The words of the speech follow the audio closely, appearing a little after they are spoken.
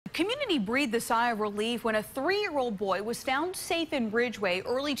Community breathed a sigh of relief when a 3-year-old boy was found safe in Ridgeway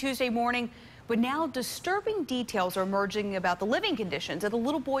early Tuesday morning. But now disturbing details are emerging about the living conditions at the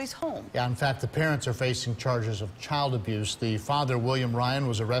little boy's home. Yeah, in fact, the parents are facing charges of child abuse. The father, William Ryan,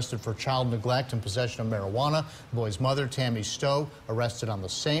 was arrested for child neglect and possession of marijuana. The boy's mother, Tammy Stowe, arrested on the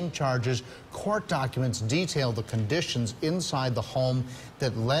same charges. Court documents detail the conditions inside the home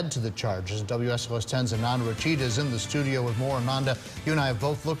that led to the charges. WSLS 10's Ananda Rachida is in the studio with more. Ananda, you and I have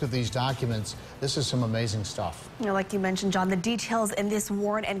both looked at these documents. This is some amazing stuff. You know, like you mentioned, John, the details in this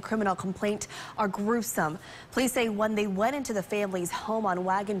warrant and criminal complaint are gruesome. Police say when they went into the family's home on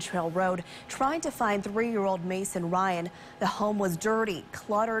Wagon Trail Road trying to find 3-year-old Mason Ryan, the home was dirty,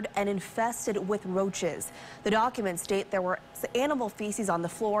 cluttered, and infested with roaches. The documents state there were animal feces on the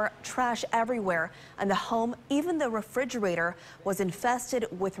floor, trash everywhere, and the home, even the refrigerator, was infested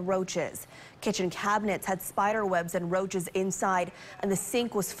with roaches. Kitchen cabinets had spider webs and roaches inside, and the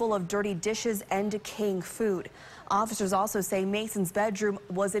sink was full of dirty dishes and decaying food. Officers also say Mason's bedroom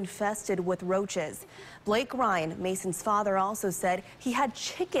was infested with roaches. Blake Ryan, Mason's father, also said he had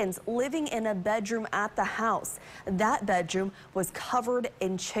chickens living in a bedroom at the house. That bedroom was covered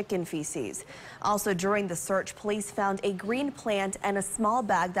in chicken feces. Also during the search, police found a green plant and a small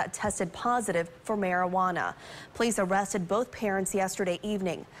bag that tested positive for marijuana. Police arrested both parents yesterday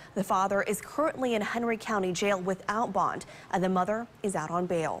evening. The father is currently in Henry County Jail without bond, and the mother is out on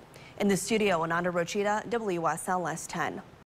bail. In the studio, Ananda Rachida, WSLS 10.